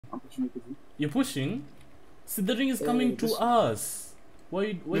I'm pushing you. You're pushing? See, the ring is coming to us. Why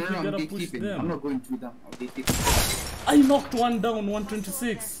you gotta push them? I'm not going to them. I knocked one down,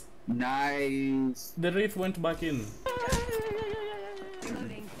 126. Nice. The Wraith went back in.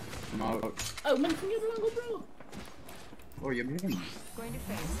 I'm out. Oh, man, can you go, bro? Oh, you're moving. Going to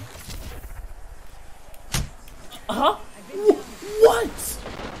face. Huh? What?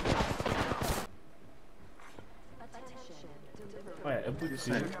 Alright, I put you.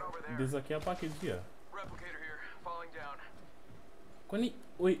 There's a care package here. Replicator here, falling down. Kwani,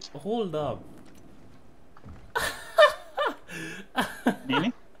 wait, hold up.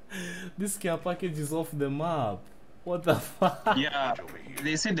 Nini? This care package is off the map. What the fuck? Yeah,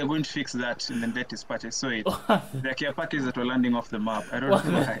 they said they're going to fix that in the latest patch. I saw it. The care packages that were landing off the map. I don't What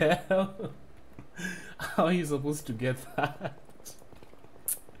know the why. hell? How are you supposed to get that?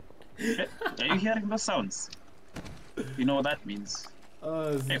 Are you hearing those sounds? You know what that means?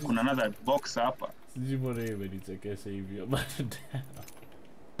 Hey, kuna another box hapa. Sijui mbona hiyo imenichekesha hivyo, but damn.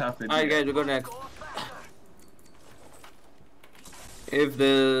 Alright guys, we go next. If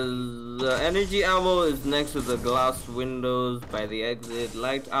the energy ammo is next to the glass windows by the exit,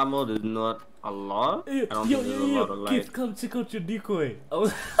 light ammo there's not a lot. I don't think there's a lot of light. Kid, come check out your decoy.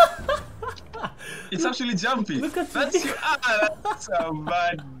 It's actually jumping. Look at that's your that's a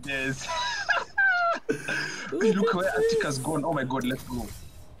madness. Hey, look where Atika's gone. Oh my god, let's go.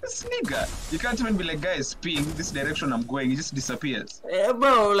 This nigga, you can't even be like, guys, ping this direction I'm going. He just disappears.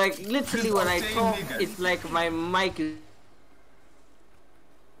 Bro, like literally when I talk, nigga. it's like my mic is.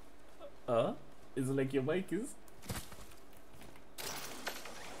 Is it like your mic is?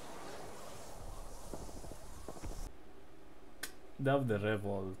 They have the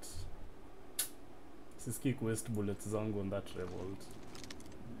Revolt. Siski waste bullets zangu on that Revolt.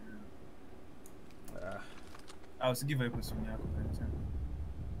 I'll give a person.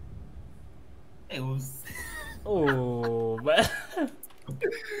 Hey, was. Oh, man.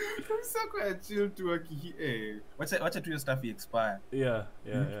 I'm so quite chill to a key. Hey, Watch it to your stuff expire. Yeah.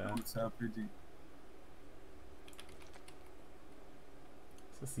 It's pretty.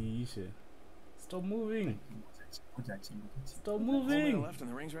 Stop moving. Stop Only moving. left and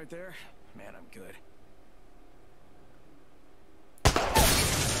the ring's right there. Man, I'm good.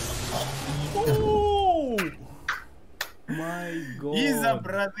 Oh my god. He's a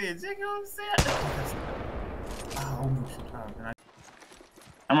brother. Check out that.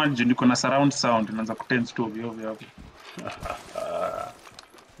 Ama niko na surround sound inaanza kutense tu ovyo ovyo hapo.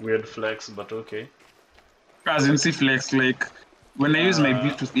 Weird flex, but okay. As in see flex, like when I use my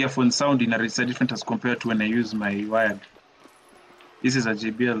Bluetooth earphone sound in a register different as compared to when I use my wired. This is a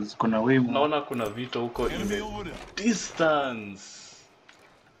JBL, kuna way more. Naona kuna vito huko in the distance.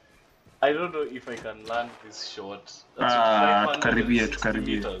 I don't know if I can land this shot. Tukaribia.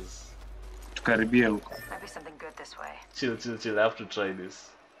 Tukaribia huko. Might be something good this way. Chill. I have to try this.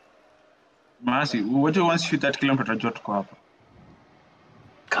 Masi, what do you want to shoot that kilometer tutajua tuko hapa?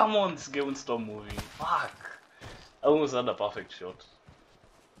 Come on, this game won't stop moving. Fuck. I almost had a perfect shot.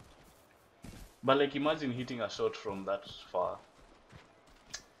 But like, imagine hitting a shot from that far.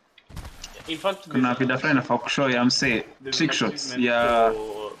 In fact, Kuna pida fulani nafaa kushow ya msee trick shots ya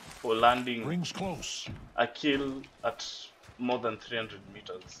for landing Rings close. a kill at more than 300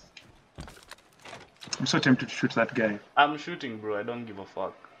 meters. I'm so tempted to shoot that guy. I'm shooting, bro. I don't give a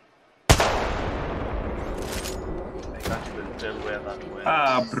fuck. I can't even tell where that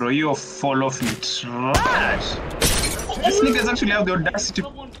went. Bro, you fall off it. Trash. This niggas actually have the audacity.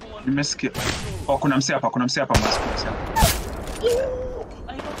 Nimesikia. Oh, kuna msee hapa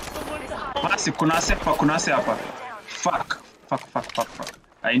Masi, kuna msee hapa. Fuck.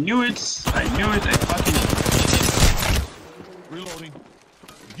 I knew it. I fucking. Reloading.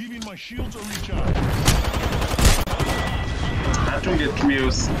 Giving my shields a recharge. That don't get me.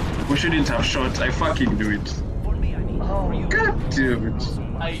 We shouldn't have shot. I fucking do it. Oh, god damn it.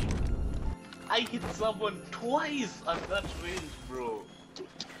 I hit someone twice at that range, bro.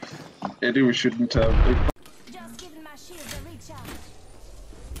 I think we shouldn't have. Just giving my shields a recharge.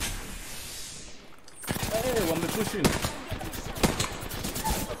 Hey, one pushing.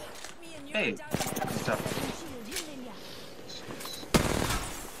 Hey.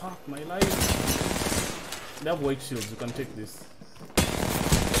 Fuck my life. They have white shields, you can take this.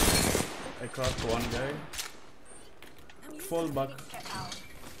 I cracked one guy. Fall back.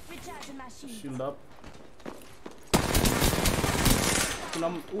 Shield up.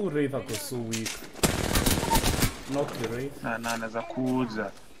 Ooh, Wraith was so weak. Knock the Wraith. Naweza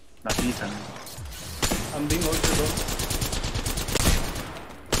kuuza. Napita. I'm being ulted on.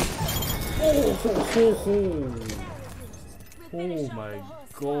 Oh my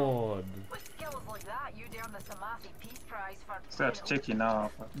god. With skills like that, you'd earn the Samathi Peace Prize for Start checking now.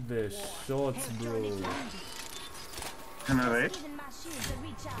 The shots, bro. Am I right? giving my shields a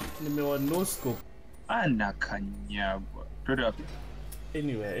reach out. Nimewa no scope. Anakanyagwa. Twende wapi?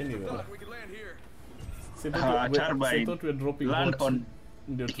 Anyway. We can land here. So Turbine. thought we're dropping Land hot. on.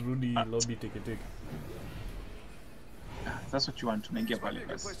 Ndio turudi lobby take. That's what you want to naingia Might be pale a good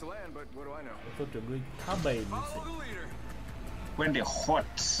place basi. to land, but what do I know? I thought you're going turbine. Follow the leader. When the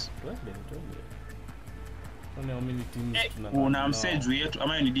hot. What the hell? How many teams Una msee juu yetu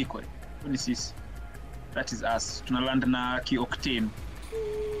ama ni decoy? Ni sisi. That is us. Tunaland na ki-octane.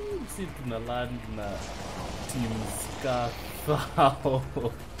 Si tuna land na teams kadhaa.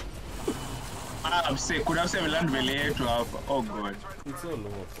 Msee, kuna msee ameland mbele yetu hapa. Oh god. It's all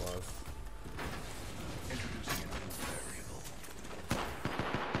over for us.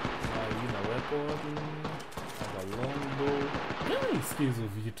 Yuna weapon, have a longbow. Yeah, skills of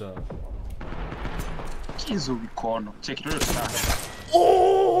Vita. Kizo mikono. Check it out.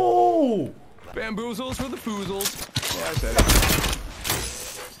 Oh! Bamboozles for the foozles. Yeah, I said it.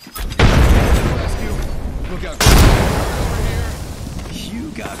 Rescue. Look out. Over here. You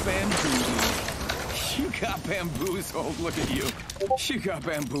got bamboozled. You got bamboozled. Look at you. You got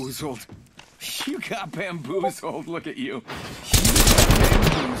bamboozled. You got bamboozled. Look at you. You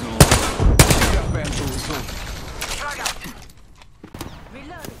got bamboozled. You got bamboozled.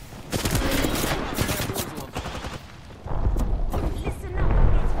 Reloading. Listen up,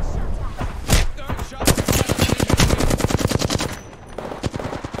 I'm getting shot at. Shot.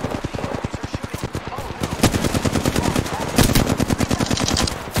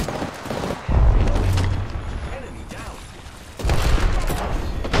 Enemy down.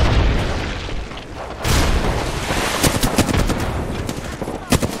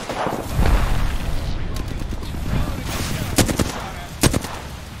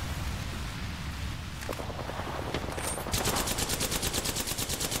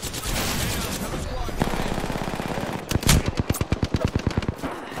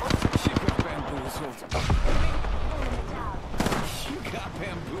 She got bamboozled. You got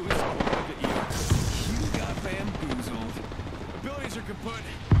bamboozled. Look at you. You got bamboozled. Abilities are kaput.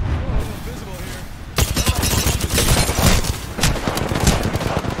 Oh, invisible here.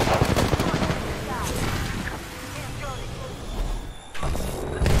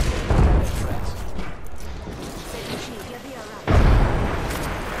 Taking shield, you'll be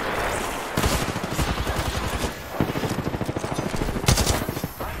alright.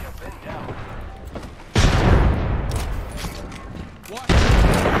 Watch.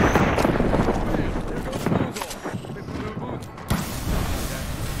 Bam. There goes Boozle. They put him in a booth.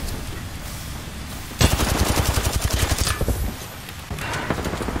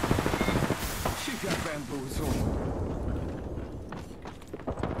 She got bamboozled.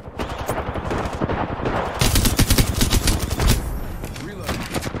 Reload.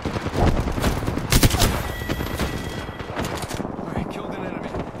 Alright, killed an enemy.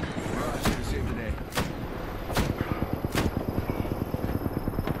 Oh, I should have saved the day.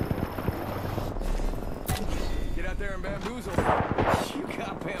 Get out there and bamboozle. You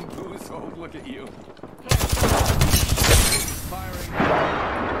got bamboozled. Look at you.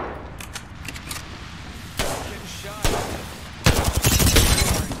 Firing.